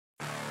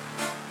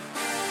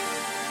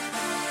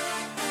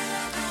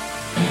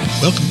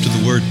Welcome to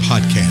the Word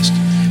Podcast.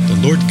 The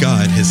Lord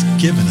God has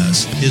given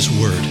us His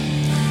Word.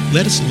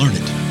 Let us learn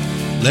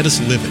it. Let us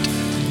live it.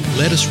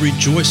 Let us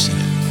rejoice in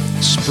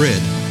it.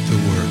 Spread the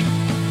Word.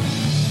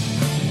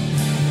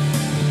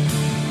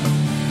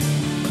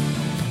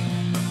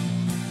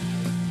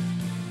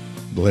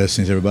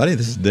 Blessings, everybody.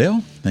 This is Dale.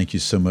 Thank you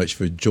so much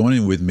for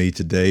joining with me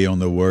today on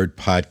the Word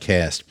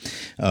Podcast.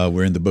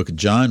 We're in the book of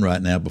John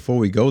right now. Before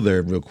we go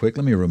there real quick,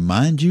 let me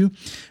remind you,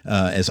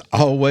 as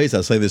always,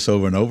 I say this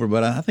over and over,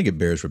 but I think it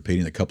bears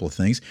repeating a couple of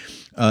things.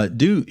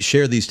 Do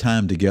share these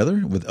time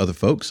together with other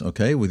folks,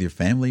 okay, with your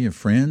family, your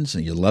friends,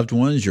 and your loved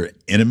ones, your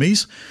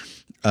enemies.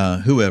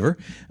 Whoever,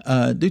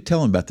 do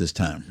tell them about this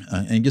time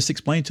and just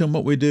explain to them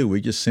what we do. We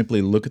just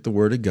simply look at the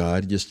Word of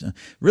God, just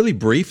really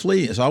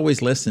briefly. It's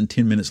always less than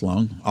 10 minutes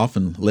long,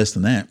 often less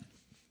than that.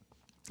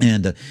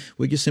 And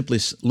we just simply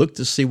look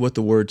to see what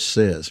the Word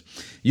says.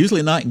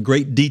 Usually not in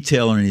great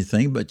detail or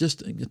anything, but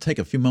just take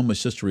a few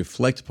moments just to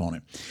reflect upon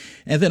it.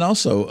 And then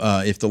also,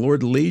 if the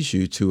Lord leads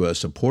you to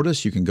support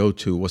us, you can go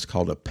to what's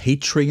called a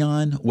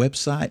Patreon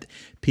website,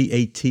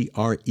 patreon.com,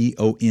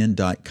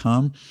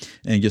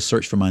 and just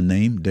search for my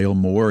name, Dale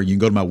Moore. You can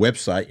go to my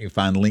website. You can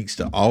find links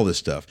to all this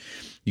stuff.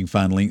 You can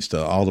find links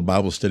to all the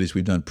Bible studies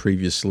we've done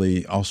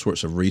previously, all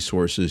sorts of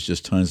resources,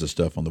 just tons of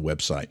stuff on the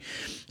website.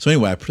 So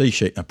anyway, I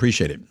appreciate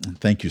it.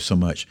 Thank you so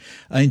much.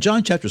 In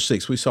John chapter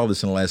 6, we saw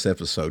this in the last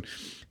episode,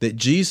 that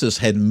Jesus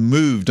had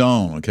moved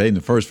on. Okay, in the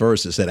first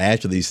verse, it said,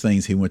 after these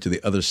things, he went to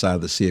the other side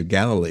of the Sea of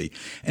Galilee.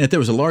 And that there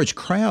was a large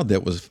crowd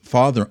that was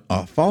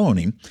following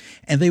him,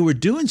 and they were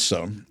doing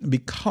so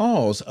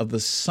because of the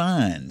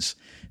signs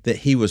that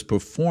he was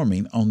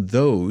performing on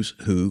those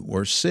who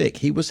were sick.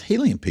 He was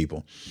healing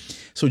people.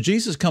 So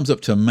Jesus comes up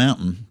to a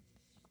mountain,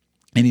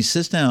 and he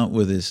sits down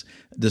with his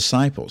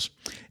disciples.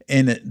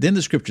 And then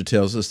the scripture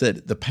tells us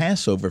that the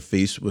Passover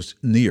feast was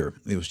near.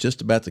 It was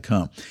just about to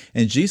come.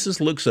 And Jesus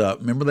looks up.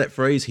 Remember that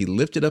phrase? He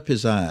lifted up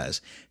his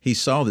eyes. He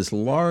saw this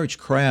large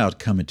crowd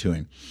coming to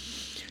him.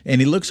 And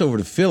he looks over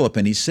to Philip,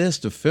 and he says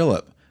to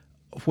Philip,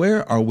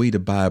 "Where are we to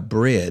buy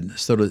bread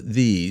so that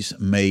these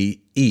may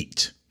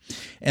eat?"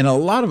 And a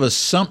lot of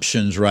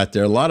assumptions right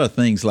there, a lot of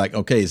things like,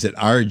 okay, is it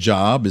our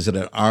job? Is it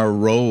our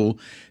role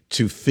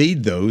to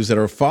feed those that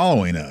are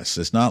following us?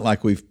 It's not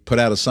like we've put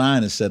out a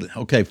sign and said,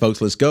 okay, folks,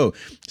 let's go.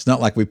 It's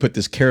not like we put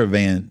this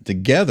caravan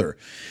together.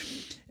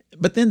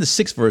 But then the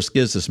 6th verse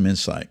gives us some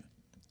insight.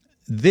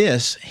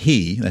 This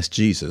he, that's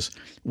Jesus,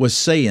 was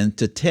saying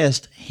to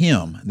test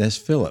him, that's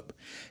Philip.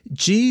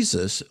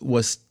 Jesus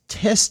was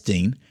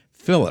testing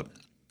Philip.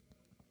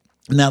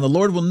 Now, the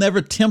Lord will never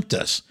tempt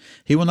us.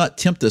 He will not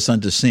tempt us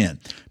unto sin.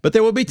 But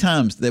there will be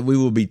times that we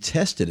will be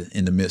tested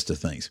in the midst of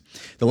things.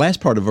 The last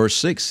part of verse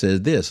 6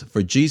 says this,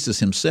 for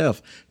Jesus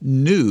himself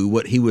knew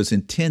what he was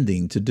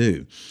intending to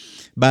do.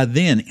 By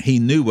then, he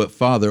knew what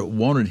Father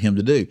wanted him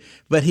to do.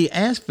 But he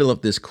asked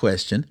Philip this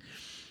question,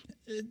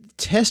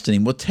 testing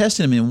him. Well,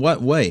 testing him in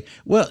what way?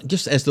 Well,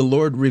 just as the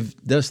Lord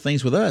does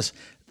things with us,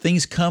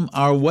 things come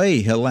our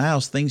way. He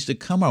allows things to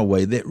come our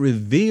way that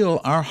reveal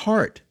our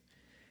heart,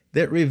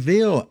 that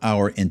reveal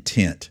our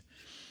intent,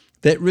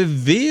 that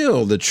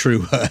reveal the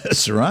true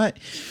us, right?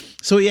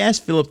 So he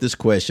asked Philip this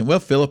question.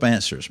 Well, Philip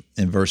answers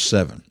in verse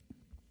 7.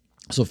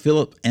 So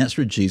Philip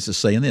answered Jesus,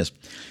 saying this,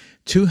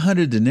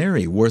 200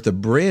 denarii worth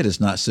of bread is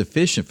not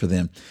sufficient for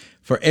them,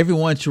 for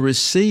everyone to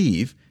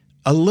receive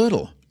a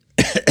little.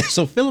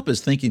 So Philip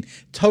is thinking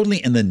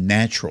totally in the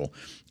natural,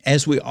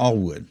 as we all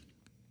would.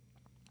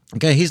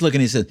 Okay, he's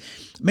looking, he said,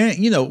 man,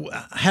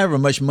 however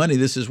much money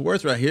this is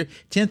worth right here,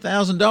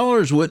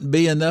 $10,000 wouldn't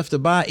be enough to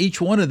buy each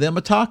one of them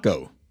a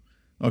taco.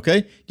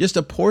 Okay, just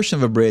a portion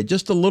of a bread,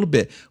 just a little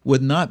bit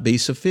would not be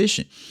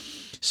sufficient.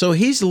 So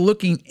he's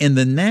looking in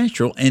the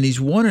natural, and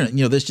he's wondering,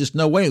 there's just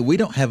no way. We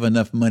don't have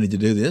enough money to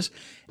do this.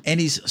 And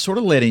he's sort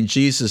of letting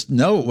Jesus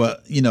know, well,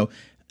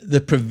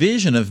 the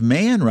provision of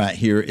man right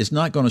here is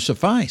not going to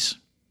suffice.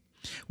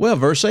 Well,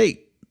 verse 8,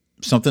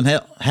 something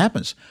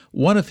happens.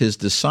 One of his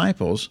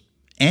disciples,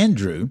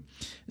 Andrew,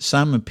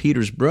 Simon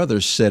Peter's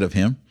brother, said of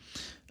him,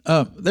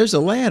 there's a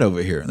lad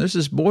over here, there's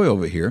this boy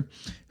over here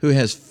who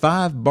has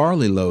 5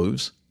 barley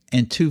loaves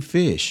and 2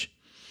 fish.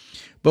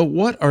 But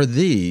what are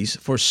these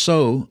for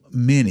so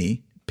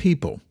many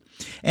people?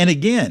 And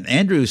again,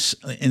 Andrew's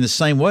in the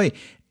same way.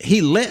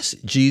 He lets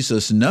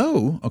Jesus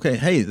know, okay,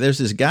 hey, there's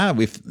this guy,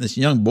 this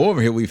young boy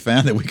over here we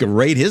found that we could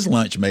rate his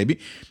lunch maybe.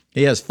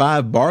 He has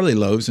 5 barley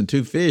loaves and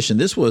 2 fish, and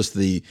this was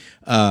the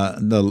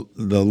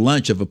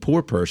lunch of a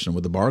poor person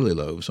with the barley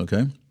loaves,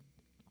 okay?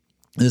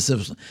 This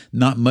is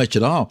not much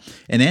at all.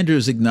 And Andrew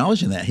is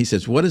acknowledging that. He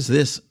says, what is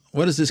this?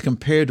 What is this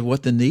compared to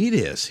what the need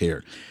is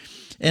here?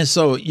 And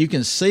so you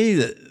can see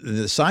that the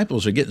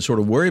disciples are getting sort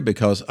of worried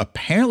because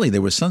apparently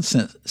there was some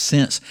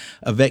sense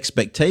of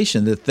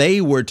expectation that they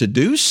were to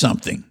do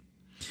something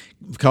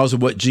because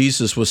of what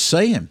Jesus was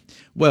saying.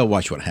 Well,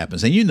 watch what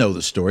happens. And you know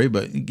the story,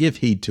 but give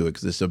heed to it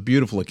because it's a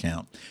beautiful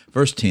account.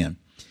 Verse 10,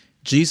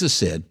 Jesus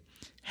said,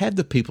 have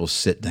the people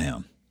sit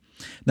down.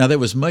 Now there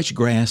was much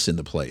grass in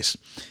the place.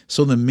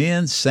 So the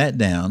men sat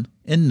down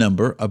in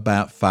number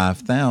about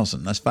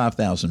 5,000. That's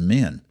 5,000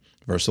 men.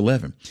 Verse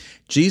 11,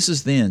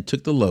 Jesus then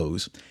took the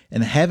loaves,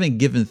 and having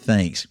given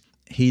thanks,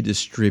 he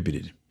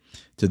distributed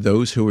to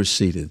those who were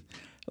seated,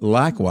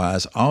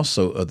 likewise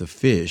also of the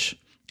fish,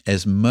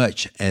 as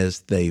much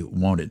as they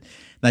wanted.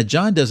 Now,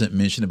 John doesn't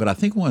mention it, but I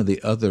think one of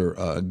the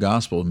other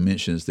Gospels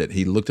mentions that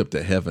he looked up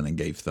to heaven and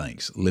gave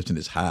thanks, lifting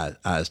his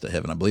eyes to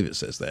heaven. I believe it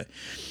says that.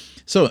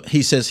 So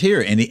he says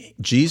here, and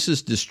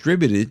Jesus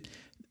distributed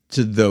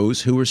to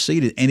those who were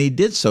seated, and he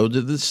did so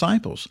to the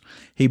disciples.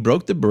 He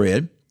broke the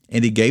bread,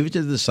 and he gave it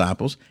to the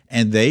disciples,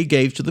 and they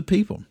gave to the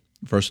people.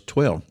 Verse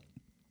 12.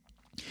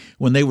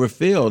 When they were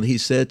filled, he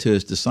said to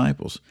his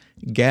disciples,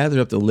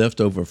 gather up the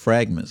leftover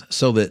fragments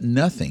so that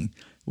nothing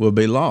will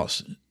be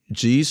lost.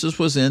 Jesus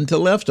was into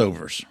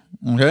leftovers,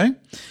 okay?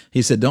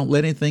 He said, don't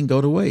let anything go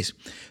to waste.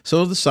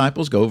 So the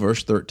disciples go,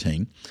 verse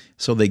 13.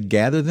 So they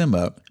gathered them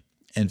up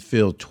and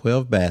filled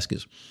 12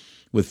 baskets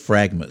with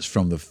fragments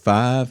from the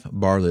 5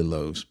 barley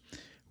loaves,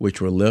 which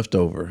were left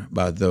over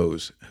by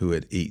those who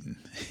had eaten.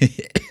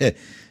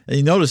 And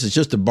you notice it's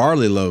just the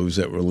barley loaves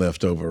that were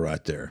left over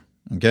right there,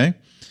 okay?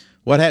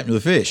 What happened to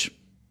the fish?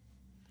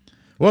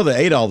 Well,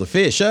 they ate all the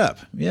fish up.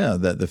 Yeah,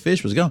 the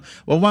fish was gone.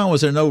 Well, why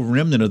was there no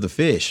remnant of the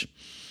fish?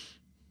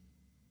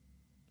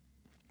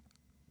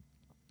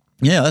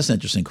 Yeah, that's an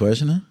interesting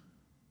question, huh?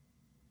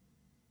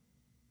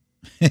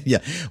 Yeah.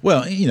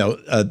 Well,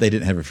 they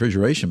didn't have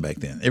refrigeration back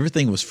then.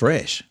 Everything was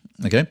fresh,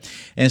 okay?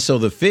 And so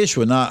the fish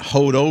would not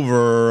hold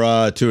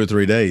over 2 or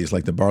 3 days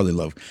like the barley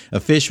loaf. A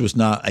fish was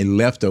not a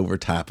leftover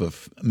type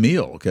of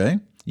meal, okay?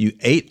 You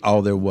ate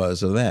all there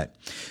was of that.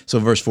 So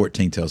verse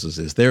 14 tells us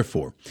this.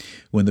 Therefore,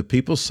 when the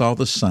people saw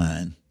the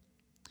sign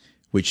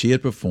which he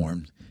had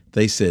performed,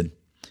 they said,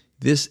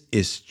 this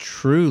is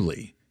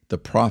truly the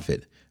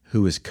prophet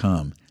who has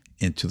come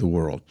into the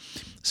world.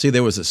 See,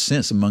 there was a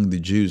sense among the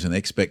Jews, an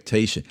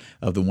expectation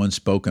of the one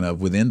spoken of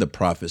within the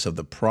prophets, of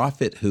the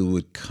prophet who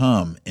would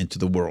come into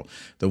the world,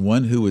 the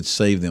one who would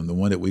save them, the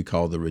one that we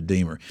call the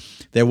Redeemer.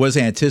 There was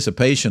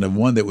anticipation of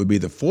one that would be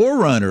the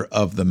forerunner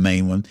of the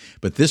main one,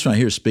 but this right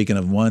here is speaking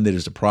of one that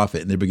is a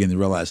prophet, and they're beginning to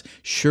realize,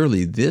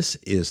 surely this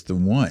is the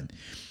one.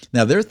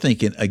 Now, they're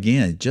thinking,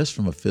 again, just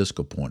from a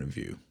physical point of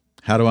view.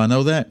 How do I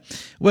know that?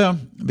 Well,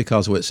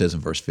 because of what it says in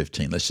verse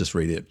 15. Let's just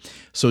read it.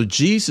 So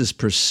Jesus,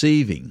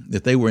 perceiving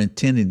that they were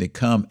intending to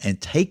come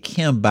and take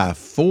him by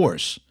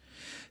force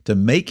to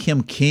make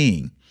him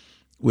king,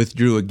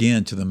 withdrew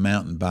again to the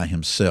mountain by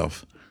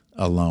himself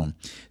alone.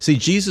 See,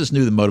 Jesus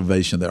knew the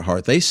motivation of their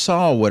heart. They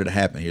saw what had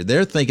happened here.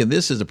 They're thinking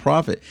this is a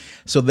prophet.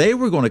 So they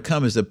were going to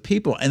come as a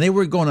people, and they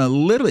were going to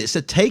literally, it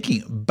said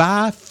taking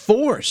by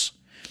force.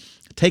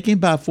 Take him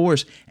by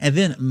force, and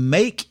then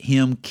make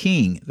him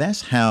king.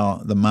 That's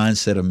how the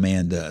mindset of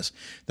man does.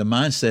 The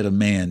mindset of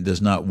man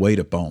does not wait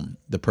upon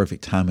the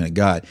perfect timing of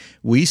God.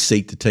 We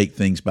seek to take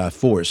things by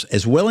force.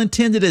 As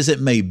well-intended as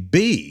it may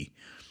be,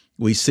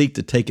 we seek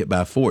to take it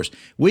by force.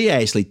 We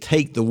actually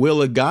take the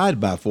will of God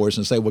by force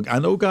and say, well, I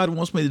know God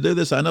wants me to do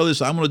this. I know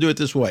this. I'm going to do it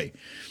this way.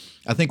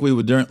 I think we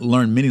would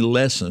learn many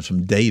lessons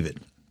from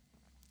David,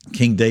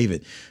 King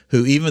David,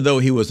 who even though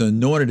he was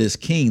anointed as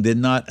king, did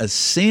not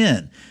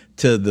ascend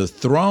to the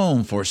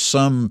throne for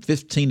some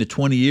 15 to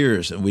 20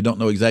 years, and we don't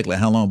know exactly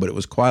how long, but it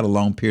was quite a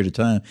long period of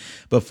time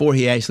before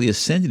he actually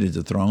ascended to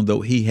the throne,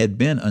 though he had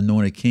been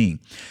anointed king.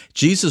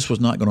 Jesus was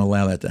not going to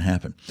allow that to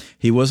happen.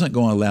 He wasn't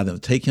going to allow them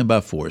to take him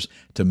by force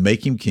to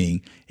make him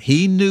king.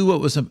 He knew what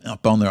was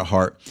upon their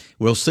heart.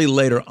 We'll see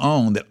later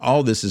on that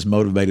all this is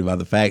motivated by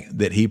the fact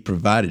that he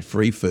provided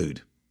free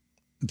food.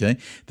 Okay,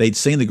 they'd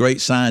seen the great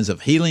signs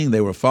of healing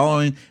they were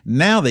following.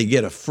 Now they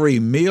get a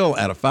free meal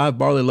out of 5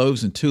 barley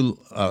loaves and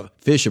 2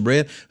 fish of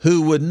bread.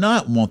 Who would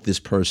not want this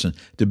person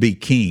to be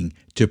king,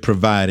 to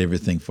provide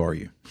everything for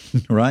you,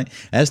 right?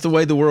 That's the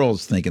way the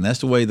world's thinking. That's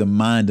the way the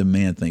mind of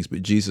man thinks.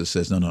 But Jesus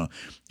says, no,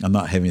 I'm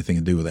not having anything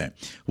to do with that.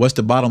 What's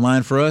the bottom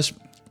line for us?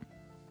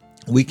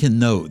 We can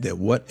know that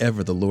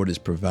whatever the Lord has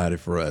provided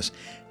for us,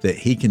 that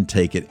he can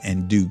take it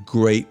and do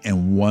great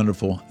and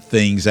wonderful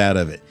things out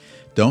of it.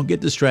 Don't get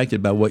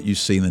distracted by what you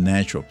see in the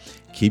natural.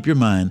 Keep your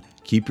mind,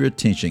 keep your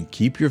attention,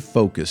 keep your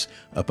focus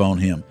upon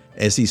him.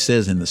 As he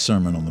says in the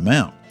Sermon on the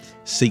Mount,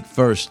 seek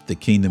first the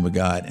kingdom of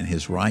God and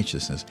his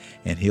righteousness,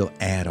 and he'll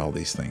add all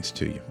these things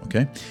to you,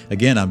 okay?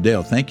 Again, I'm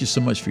Dale. Thank you so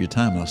much for your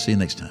time, and I'll see you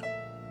next time.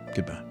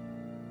 Goodbye.